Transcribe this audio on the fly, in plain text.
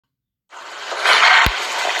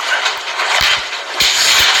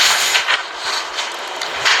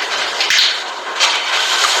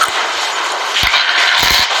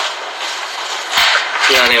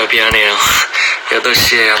미안해요.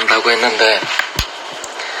 8시에 한다고 했는데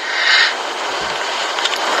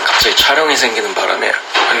갑자기 촬영이 생기는 바람에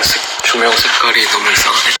조명 색깔이 너무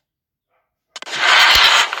이상하네.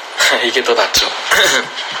 이게 더 낫죠.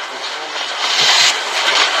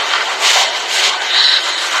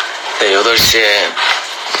 네, 8시에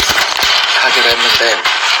하기로 했는데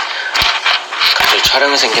갑자기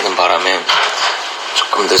촬영이 생기는 바람에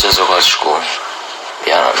조금 늦어져가지고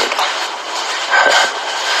미안합니다.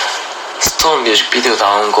 스톤 뮤직비디오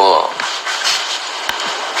나온 거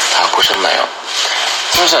다 보셨나요?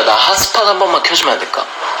 성수야, 나 핫스팟 한 번만 켜주면 안 될까?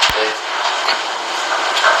 네.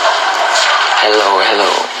 헬로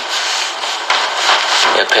헬로.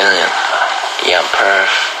 옆에는 이안펄.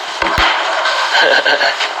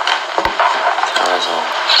 들어가서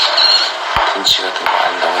둔치 같은 거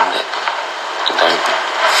한다고 했는데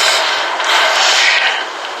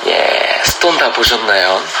예, 스톤 다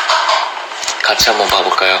보셨나요? 같이 한번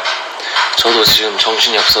봐볼까요? 저도 지금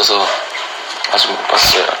정신이 없어서 아직 못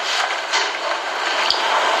봤어요.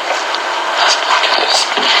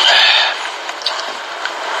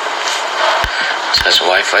 제가 지금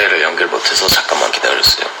와이파이를 연결 못해서 잠깐만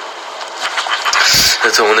기다려주세요.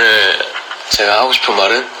 그래서 오늘 제가 하고 싶은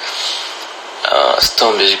말은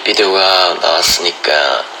스톤 뮤직비디오가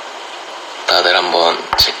나왔으니까 다들 한번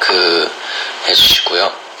체크해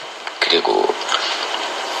주시고요. 그리고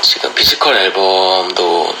지금 피지컬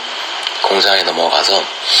앨범도 공장에 넘어가서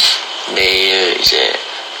내일 이제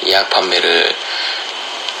예약 판매를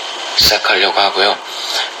시작하려고 하고요.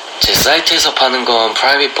 제 사이트에서 파는 건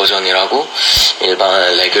프라이빗 버전이라고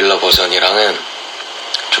일반 레귤러 버전이랑은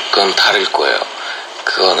조금 다를 거예요.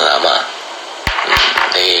 그거는 아마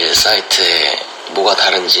내일 사이트에 뭐가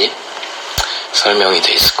다른지 설명이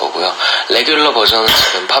돼 있을 거고요. 레귤러 버전은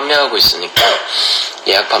지금 판매하고 있으니까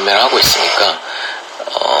예약 판매를 하고 있으니까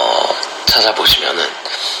찾아보시면은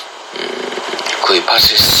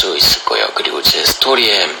구입하실 수 있을 거예요. 그리고 제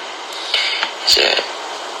스토리에 이제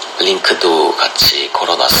링크도 같이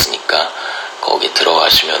걸어놨으니까 거기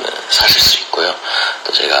들어가시면은 사실 수 있고요.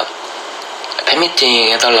 또 제가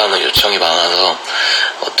팬미팅 해달라는 요청이 많아서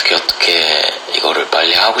어떻게 이거를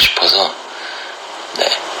빨리 하고 싶어서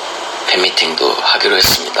네, 팬미팅도 하기로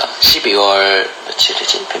했습니다. 12월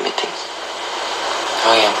며칠이지 팬미팅?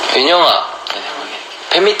 윤영아,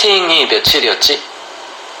 팬미팅이 며칠이었지?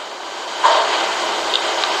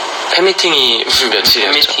 팬미팅이 며칠이었죠?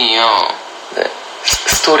 팬미팅이요? 네,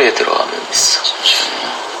 스토리에 들어가면 있어.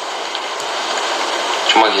 잠시만요.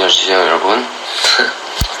 좀만 기다려주세요, 여러분.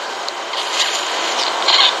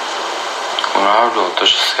 오늘 하루도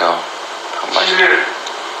어떠셨어요? 7일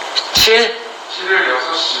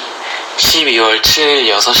 6시 12월 7일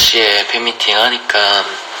 6시에 팬미팅 하니까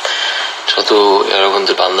저도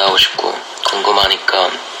여러분들 만나고 싶고 궁금하니까.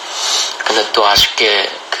 근데 또 아쉽게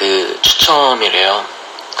그 추첨이래요.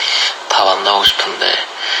 다 만나고 싶은데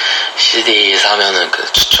CD 사면은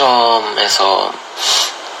그 추첨해서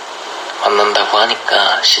만난다고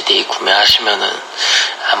하니까 CD 구매하시면은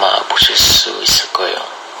아마 보실 수 있을 거예요.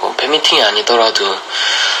 뭐 팬미팅이 아니더라도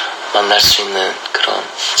만날 수 있는 그런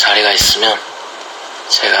자리가 있으면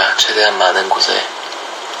제가 최대한 많은 곳에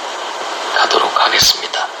가도록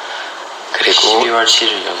하겠습니다. 그리고 12월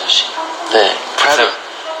 7일 6시. 네, 프라이빗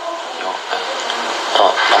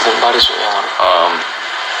말해줘, 영어로.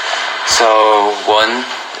 So one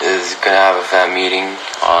is gonna have a fan meeting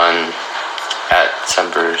at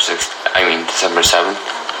December 7th,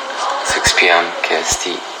 6 p.m.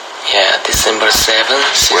 KST. Yeah, December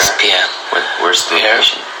 7th, 6 p.m. Where's the Where?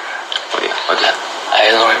 location?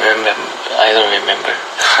 I don't remember.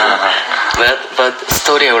 but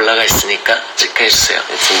스토리에 올라가 있으니까 체크해주세요.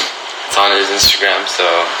 It's on his Instagram, so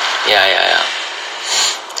Yeah.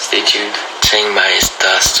 stay tuned. Check my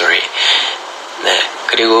story. 네,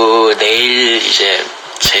 그리고 내일 이제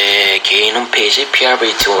제 개인 홈페이지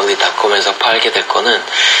PRVT01.com에서 팔게 될 거는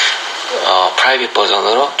프라이빗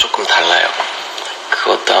버전으로 조금 달라요.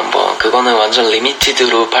 그것도 한번, 그거는 완전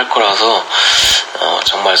리미티드로 팔 거라서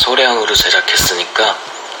정말 소량으로 제작했으니까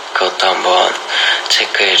그것도 한번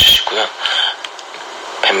체크해 주시고요.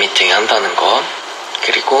 팬미팅 한다는 거,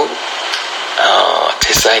 그리고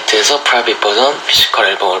제 사이트에서 프라이빗 버전 피지컬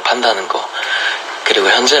앨범을 판다는 거, 그리고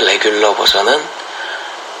현재 레귤러 버전은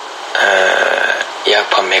예약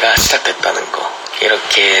판매가 시작됐다는 거,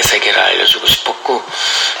 이렇게 3개를 알려주고 싶었고.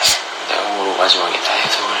 내가 오늘 마지막에 다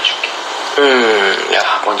해석을 해줄게.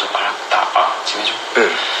 야, 먼저 지금 해줘.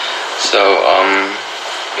 So,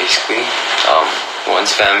 basically,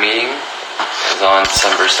 one's fan meeting is on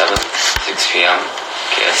December 7th, 6 p.m.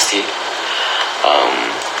 KST.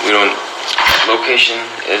 Location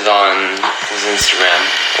is on his Instagram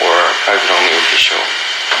or Private Only Official.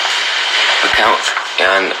 account,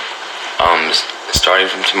 and starting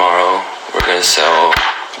from tomorrow, we're gonna sell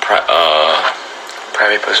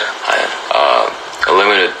private version. A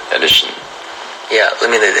limited edition. Yeah,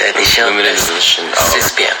 limited edition. Limited edition.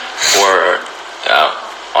 6 p.m. For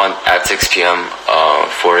at 6 p.m.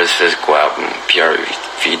 For his physical album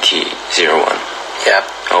PRVT01. Yeah.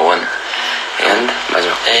 01. And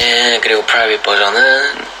맞아. 그리고 private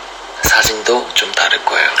버전은 사진도 좀 다를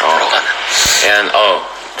거예요. 들어가는. And the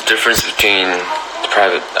difference between the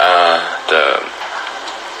private the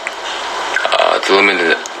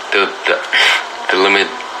limited the limit.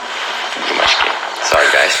 Sorry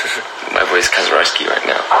guys, my voice is kind of rusty right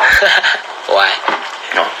now. Why?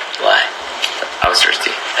 No. Why? I was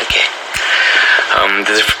thirsty. Okay.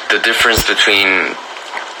 The difference between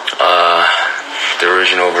the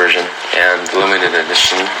original version and the limited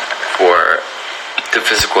edition for the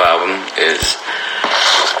physical album is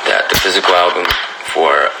that the physical album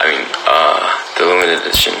the limited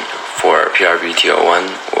edition for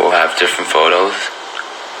PRVT01 will have different photos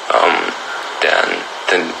than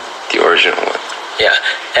the original one. Yeah,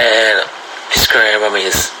 and this current album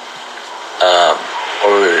is all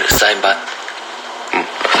signed by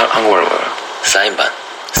한국어로 뭐야? sign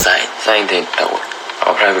사인돼 있다고.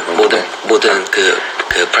 private version. 모든 그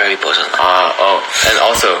private 버전. And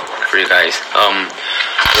also for you guys,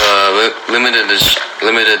 the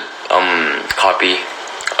limited copy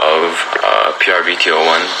of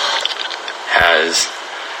PRVT01 has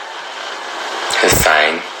his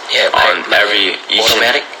sign on each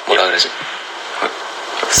automatic 뭐라 그러지?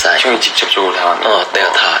 sign. 형이 직접적으로 다 하는 거.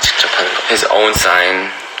 내가 다 직접 하는 거. His own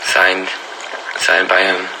signed by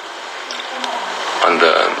him on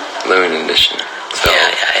the limited edition. So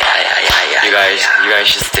yeah. you guys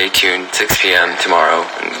should stay tuned. 6 p.m. tomorrow.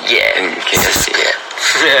 in KST.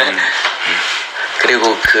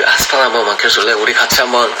 그리고 그 아스판 한 번만 켜줄래? 우리 같이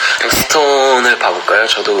한번 스톤을 봐볼까요?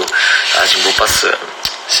 저도 아직 못 봤어요.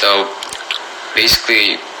 So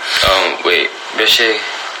basically, wait, 몇 시에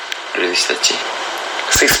release 됐지?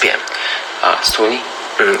 6 p.m. 스톤이?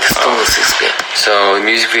 스톤은 6 p.m. So the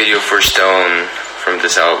music video for Stone from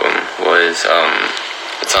this album was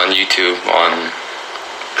it's on YouTube on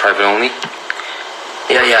private only.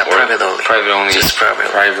 Yeah, private only. Private only. Just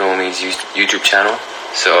private. Private only's YouTube channel.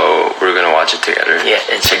 So we're gonna watch it together. Yeah,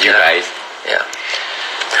 and check you it out. guys. Yeah.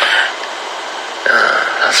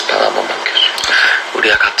 아스판 한 번만 켜줘.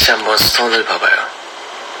 우리가 같이 한번 스톤을 봐봐요.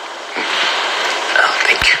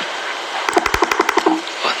 Thank you.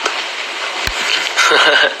 What?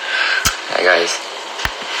 Hi guys.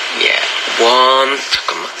 Yeah.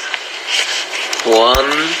 잠깐만.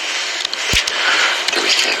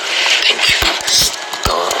 Thank you.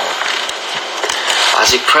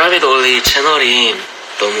 아직 프라이빗 올리 채널이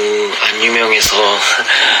너무 안 유명해서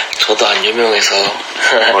저도 안 유명해서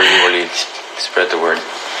멀리 spread the word.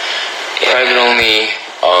 Yeah.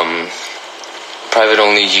 Private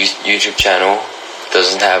only YouTube channel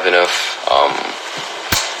doesn't have enough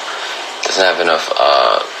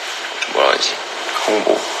뭐라지?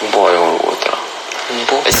 홍보가 영어로 뭐였더라?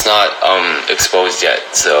 홍보? It's not exposed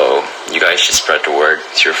yet, so you guys should spread the word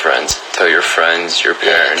to your friends. Tell your friends, your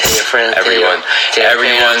parents, tell your friends, everyone, tell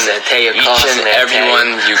your each and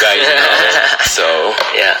everyone you guys know. So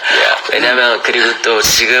yeah. 왜냐면 그리고 또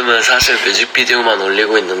지금은 사실 뮤직비디오만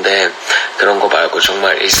올리고 있는데 그런 거 말고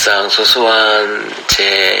정말 일상 소소한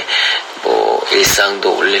제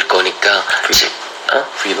일상도 올릴 거니까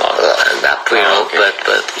vlog. not vlog,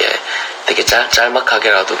 but yeah. 되게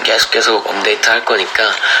짤막하게라도 계속 업데이트 할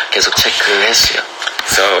거니까 계속 체크했어요.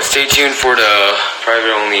 So stay tuned for the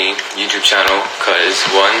private only YouTube channel, cause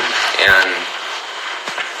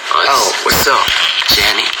what's up,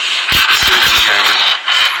 Jenny?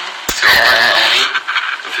 So only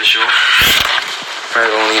official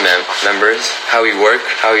private only members. How we work,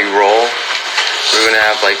 how we roll. We're gonna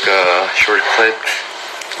have like a short clip.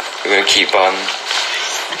 We're gonna keep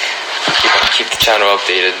the channel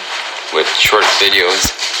updated with short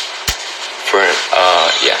videos for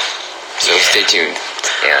so stay tuned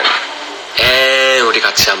and 우리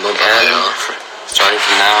같이 한번 봐요. Starting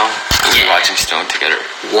from now we're watching Stone together.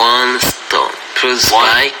 One Stone produced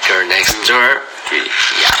by Girl Next Door 3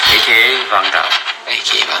 aka 방다.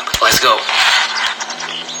 Let's go.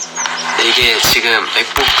 이게 지금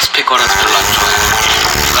맥북 스피커라서 별로 안 좋아요.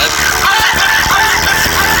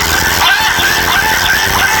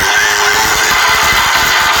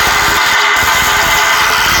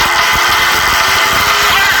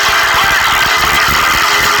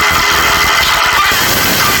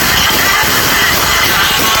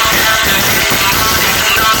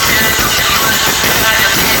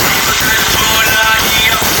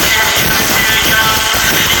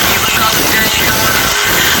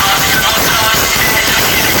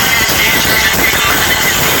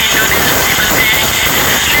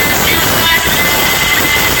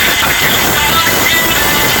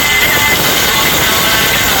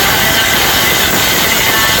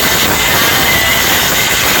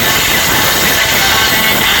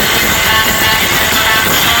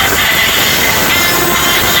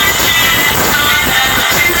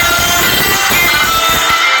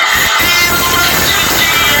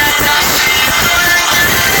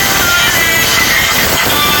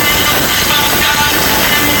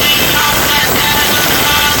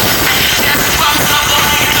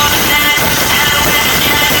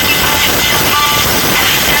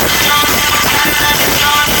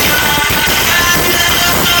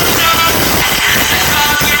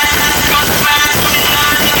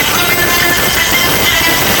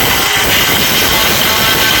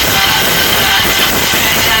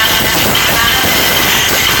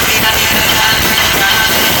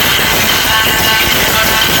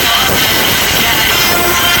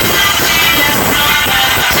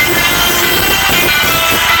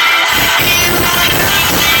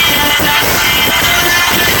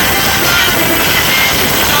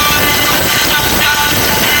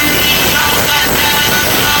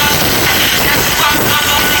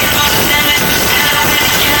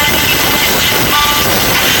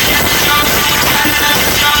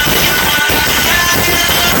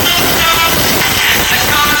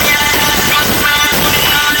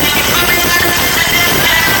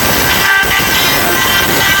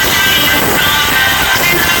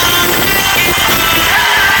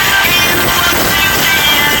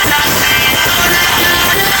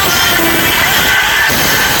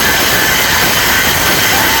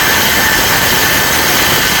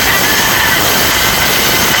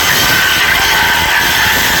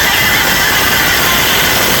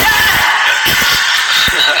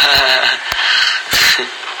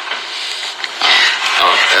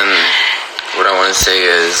 want to say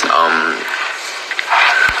is,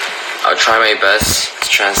 I'll try my best to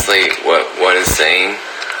translate what it's saying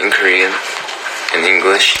in Korean, in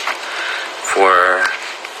English, for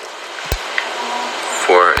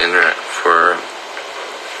internet, for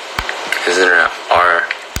his internet,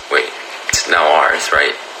 it's now ours,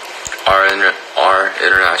 right? Our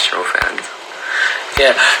international fans.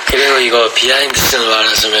 예, 그리고 이거 비하인드 씬을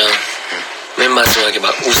말하자면 맨 마지막에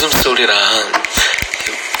막 웃음소리랑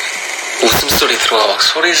웃음소리 들어가 막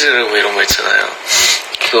소리 지르고 이런 거 있잖아요.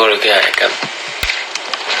 그거를 그냥 약간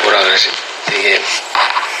뭐라 그러지? 되게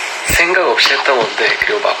생각 없이 했던 건데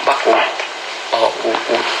그리고 막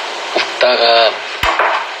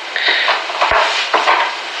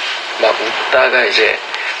웃다가 이제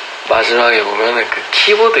마지막에 보면은 그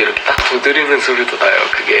키보드 이렇게 딱 두드리는 소리도 나요.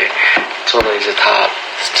 그게 저는 이제 다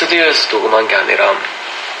스튜디오에서 녹음한 게 아니라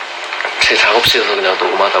제 작업실에서 그냥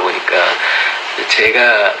녹음하다 보니까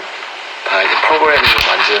제가 다 이제 프로그래밍을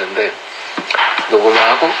만지는데 녹음을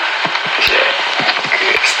하고 이제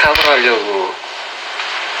그 스탑을 하려고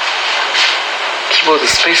키보드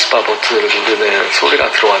스페이스바 버튼을 누르는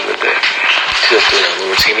소리가 들어왔는데 그것도 그냥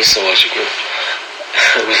너무 재밌어가지고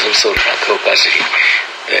웃음소리랑 그것까지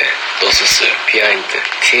네, 넣었었어요. 비하인드,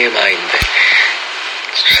 TMI인데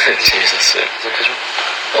재밌었어요.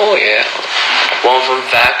 Oh yeah. One fun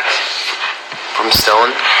fact from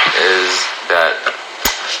Stone is that,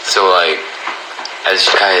 so like, as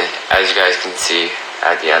you guys can see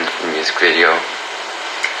at the end of the music video,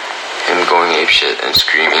 him going apeshit and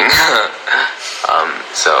screaming.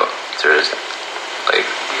 So there's like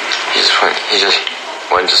he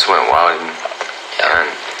just went wild and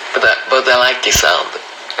but I like the sound.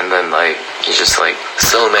 And then like he just like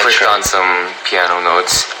so clicked natural on some piano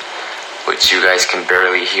notes, which you guys can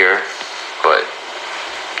barely hear, but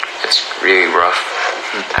it's really rough.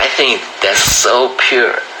 I think that's so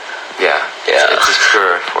pure. Yeah. It's just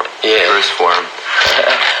pure for purest form.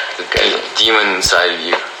 The demon inside of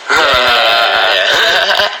you.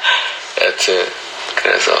 여튼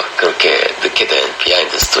그래서 그렇게 늦게 된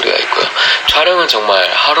비하인드 스토리가 있고요. 촬영은 정말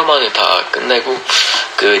하루 만에 다 끝내고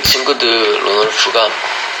그 친구들 로널프가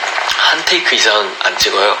한 테이크 이상 안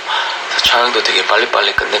찍어요. 그래서 촬영도 되게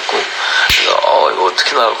빨리빨리 끝냈고 그래서 이거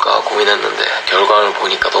어떻게 나올까 고민했는데 결과를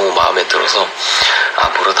보니까 너무 마음에 들어서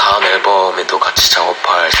앞으로 다음 앨범에도 같이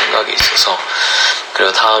작업할 생각이 있어서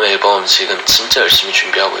그리고 다음 앨범 지금 진짜 열심히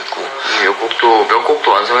준비하고 있고 몇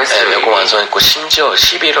곡도 완성했어요. 네, 몇 곡 완성했고 심지어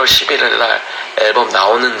 11월 11일 날 앨범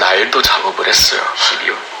나오는 날도 작업을 했어요.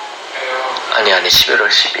 12월? 아니 11월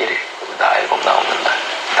 11일 나 앨범 나오는 날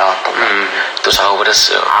나왔던 날 또 작업을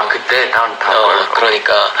했어요. 그때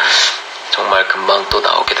그러니까 정말 금방 또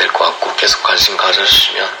나오게 될 것 같고 계속 관심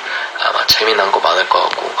가져주시면 아마 재미난 거 많을 것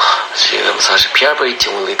같고 지금 사실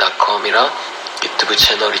PRVT01 유튜브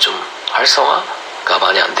채널이 좀 활성화가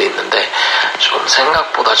많이 안 돼 있는데 좀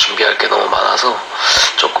생각보다 준비할 게 너무 많아서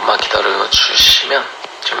조금만 기다려 주시면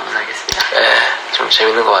좀 알겠습니다. 좀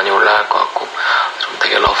재밌는 거 많이 올라갈 것 같고 좀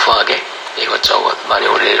되게 러프하게 이것저것 많이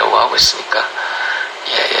올리려고 하고 있으니까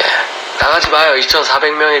나가지 마요.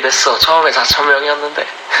 2,400명이 됐어. 처음에 4,000명이었는데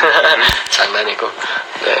장난이고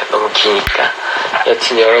네 너무 기니까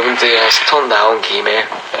여튼 여러분들이랑 스톤 나온 김에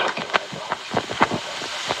이렇게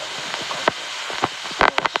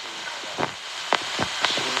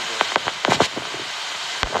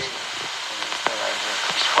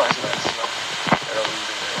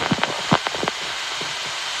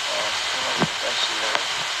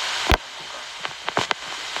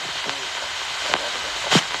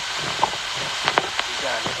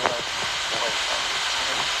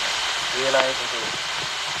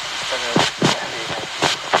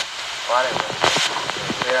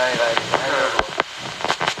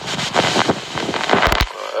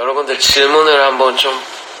여러분들 질문을 한번 좀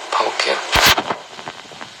봐볼게요.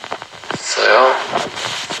 있어요?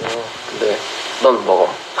 근데 넌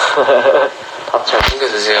먹어. 밥 잘 챙겨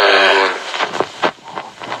드세요, 여러분.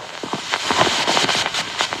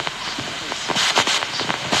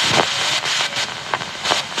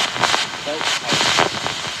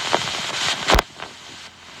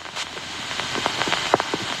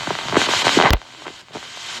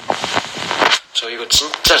 저 이거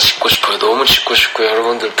진짜 짓고 싶어요. 너무 짓고 싶고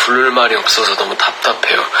여러분들 부를 말이 없어서 너무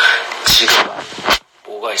답답해요. 지금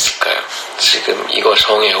뭐가 있을까요? 지금 이거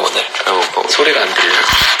정해요 오늘. 소리가 안 들려요.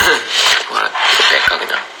 뭐라 이거 뺄까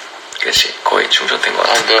그냥. 그치 거의 충전된 것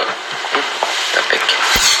같은데. 나 뺄게.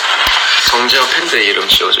 정재현 팬들 이름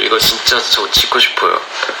지워줘. 이거 진짜 저 짓고 싶어요.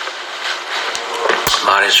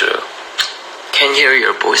 말해줘요. Can hear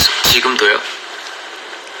your voice. 지금도요?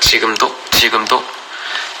 지금도?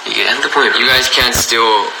 이게 핸드폰이 You guys can't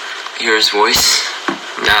still hear his voice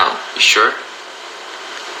now? You sure?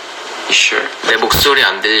 You sure? 내 목소리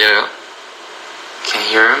안 들려요? Can't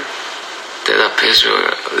hear him? 대답해줘요.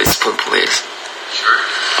 Respond please.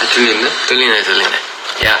 아, 들리네? 들리네.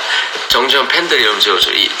 야, 정지현 팬들 이름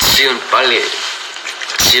지어줘. 지금 빨리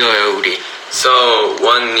지어요, 우리. So,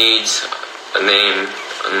 one needs a name,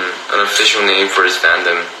 an official name for his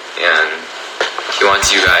fandom, and he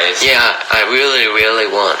wants you guys. Yeah, I really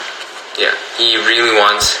want. Yeah, he really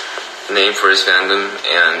wants a name for his fandom,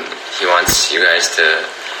 and he wants you guys to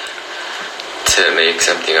make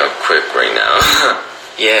something up quick right now.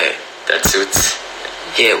 Yeah. That suits.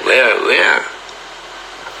 Yeah, where?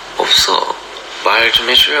 없어. 말 좀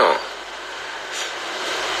해줘요.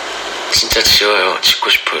 진짜 지어요. 짓고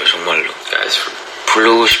싶어요, 정말로. Guys,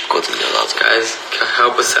 부르고 싶거든요, 나도. guys,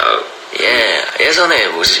 help us out. 예, 예전에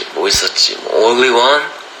뭐 있었지? Only One?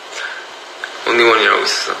 Only one이라고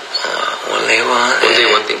있었어. Only One. Only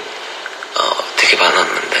one thing. 되게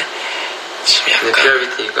많았는데. 지금 근데 약간.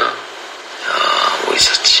 PRVT가. 뭐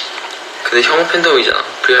있었지? 근데 형 팬덤이잖아.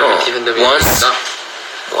 PRVT 팬덤이. Once.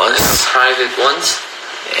 Private ones?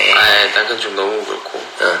 예. 약간 좀 너무 그렇고.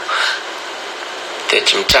 근데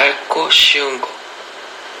좀 짧고 쉬운 거.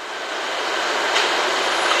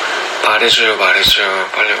 말해줘요.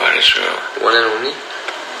 빨리 말해줘요. One and only?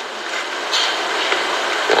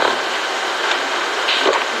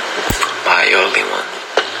 My only one.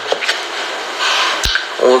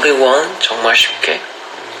 Only one? 정말 쉽게?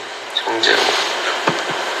 정재호.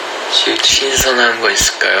 신선한 거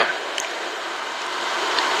있을까요?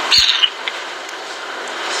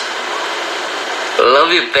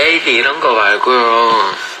 Love you baby 이런 거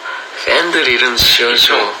말고요. 팬들 이름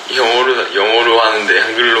지어줘. 영어로 하는데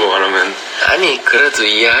한글로 말하면. 아니 그래도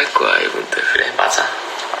이해할 거야 이분들. 그래, 맞아.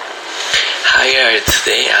 How are you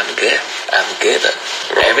today? I'm good.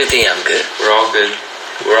 Everything I'm good. We're all good.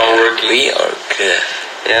 We're all working. We are good.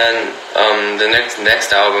 And the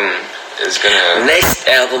next album is gonna. Next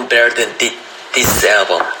album better than this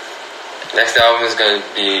album. Next album is gonna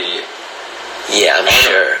be. Yeah, I'm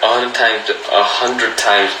sure. 100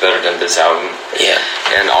 times better than this album. Yeah.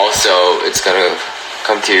 And also, it's gonna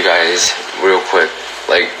come to you guys real quick,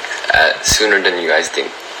 like sooner than you guys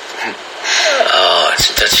think.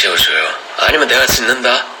 진짜 지어줘요. 아니면 내가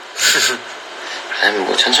짓는다. 아니면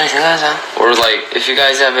뭐 천천히 생각하자. Or like, if you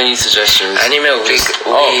guys have any suggestions. 아니면 우리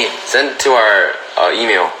send to our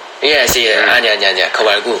email. Yes. 아니야. 그거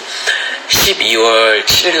말고 12월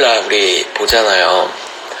 7일날 우리 보잖아요.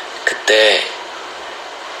 그때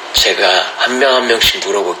제가 한 명 한 명씩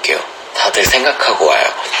물어볼게요. 다들 생각하고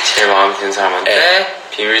와요. 제일 마음에 드는 사람한테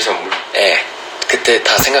비밀 선물. 네. 그때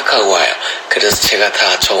다 생각하고 와요. 그래서 제가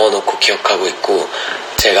다 적어놓고 기억하고 있고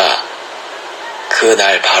제가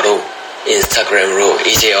그날 바로 인스타그램으로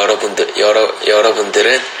이제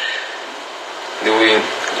여러분들은 누구인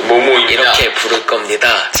뭐뭐입니다. 이렇게 부를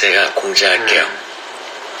겁니다. 제가 공지할게요.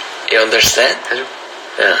 You understand? 해줘.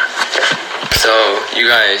 Yeah. So you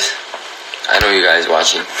guys, I know you guys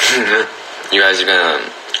watching. You guys are gonna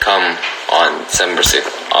come on December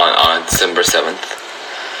 6th, on December 7th.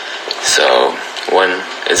 So one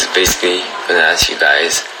is basically gonna ask you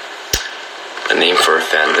guys a name for a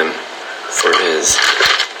fandom for his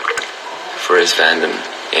fandom,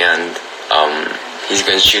 and he's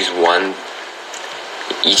gonna choose one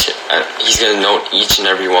each. He's gonna note each and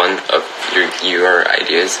every one of your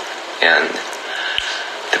ideas, and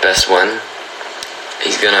the best one,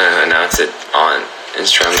 he's gonna announce it on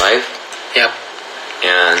Instagram Live. Yep.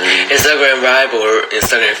 And Instagram Live or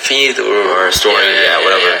Instagram feed or story,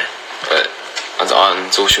 whatever. Yeah. But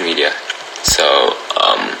on social media. So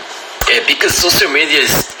Yeah, because social media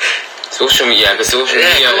is social media.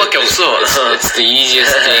 그거밖에 없어. It's the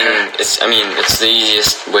easiest thing. It's the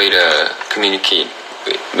easiest way to communicate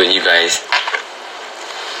with you guys.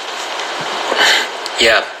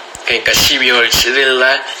 Yeah. 그러니까 12월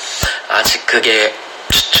 7일날 아직 그게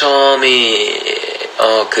추첨이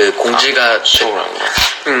그 공지가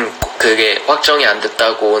그게 확정이 안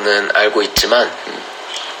됐다고는 알고 있지만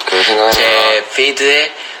제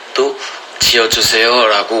피드에 또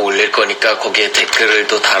지어주세요라고 올릴 거니까 거기에 댓글을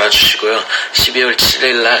또 달아주시고요. 12월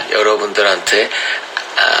 7일날 여러분들한테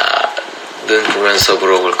눈 보면서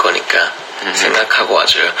물어볼 거니까 생각하고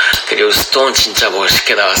와줘요. 그리고 스톤 진짜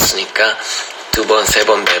멋있게 나왔으니까 2번,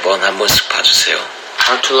 3번, 4번 한 번씩 봐주세요.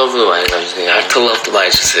 Heart to Love도 많이 가주세요. Heart to Love도 많이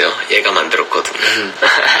주세요. 얘가 만들었거든요.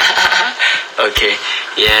 오케이.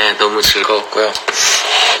 예, 너무 즐거웠고요.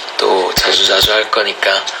 또 자주 할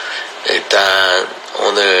거니까 일단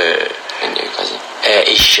오늘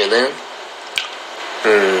여기까지의 이슈는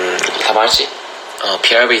다 말했지?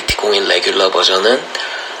 PRVT01 레귤러 버전은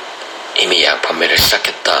이미 예약 판매를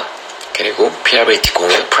시작했다. 그리고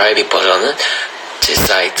PRVT01 프라이빗 버전은 제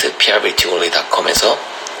사이트 PRVT01.com에서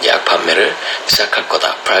예약 판매를 시작할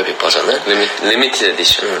거다. 프라이빗 버전은 Limited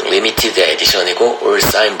edition. 리미티드 에디션이고 올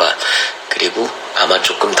사인반 그리고 아마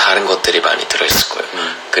조금 다른 것들이 많이 들어있을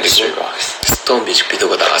거예요. 그리고 스톤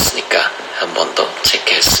뮤직비디오가 나왔으니까 한 번 더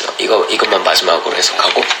체크했어요. 이것만 마지막으로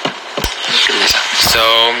해석하고 끝내자.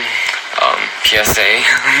 So, PSA,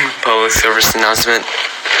 public service announcement.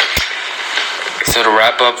 So to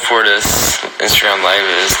wrap up for this Instagram live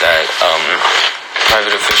is that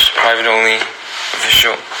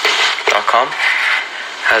privateonlyofficial.com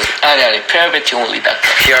has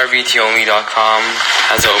PRVT01.com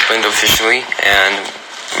has opened officially, and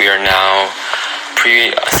we are now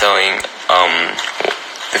pre-selling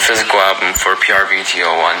the physical album for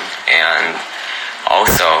PRVT01 and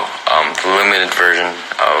also the limited version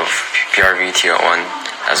of PRVT01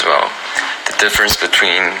 as well. The difference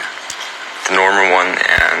between the normal one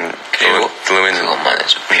and the limited one. 그것만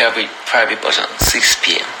해줘. PRV 버전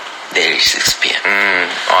 6pm 내일 6pm.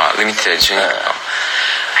 Limited edition.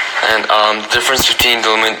 And the difference between the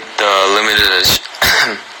limited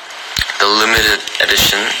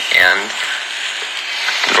edition and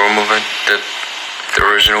normal the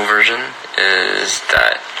original version is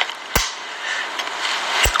that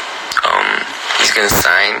he's gonna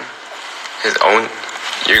sign his own.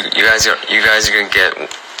 You guys are gonna get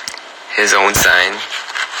his own sign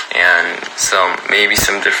and maybe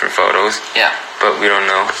some different photos. Yeah. But we don't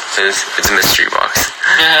know. It's a mystery box.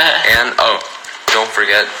 And don't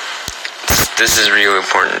forget, this is really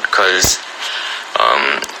important because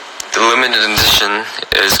the limited edition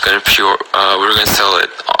is gonna we're gonna sell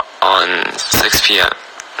it on 6 p.m.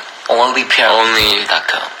 Only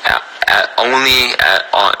PRVT.com.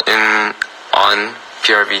 On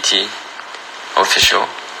PRVT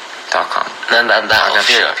official.com.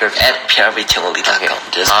 At PRVT01.com.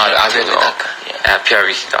 Just PRVT01.com. At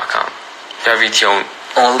PRVT.com.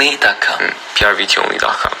 Only.com.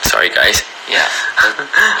 PRVT01.com. Sorry guys. Yeah.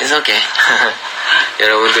 It's okay.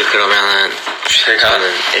 여러분들 그러면은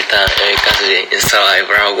저는 일단 여기까지 인스타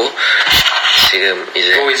라이브를 하고 지금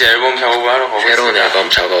이제 앨범 작업을 하러 가보겠습니다. 새로운 앨범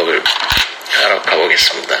작업을 하러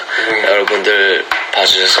가보겠습니다. 여러분들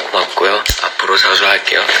봐주셔서 고맙고요. 앞으로 자주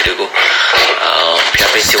할게요. 그리고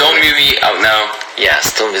PRVT Stone movie out now. Yeah,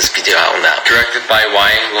 Stone Music Video out now. Directed by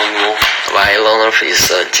Y Lone Wolf. Y Lone Wolf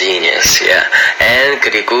is a genius. Yeah. And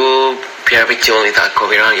그리고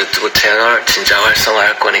PRVT01.com이랑 유튜브 채널 진짜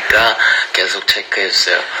활성화할 거니까 계속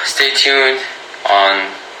체크해주세요. Stay tuned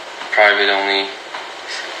on Private Only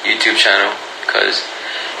YouTube channel because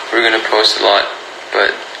we're gonna post a lot,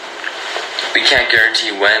 but we can't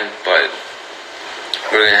guarantee when, but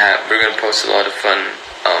we're gonna post a lot of fun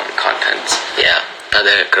content. Yeah.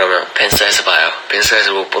 다들 그러면 팬사에서 봐요.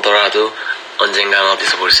 팬사에서 못 보더라도 언젠간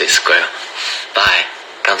어디서 볼 수 있을 거예요. Bye.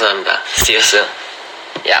 감사합니다. See you soon.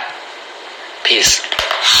 Yeah. Peace.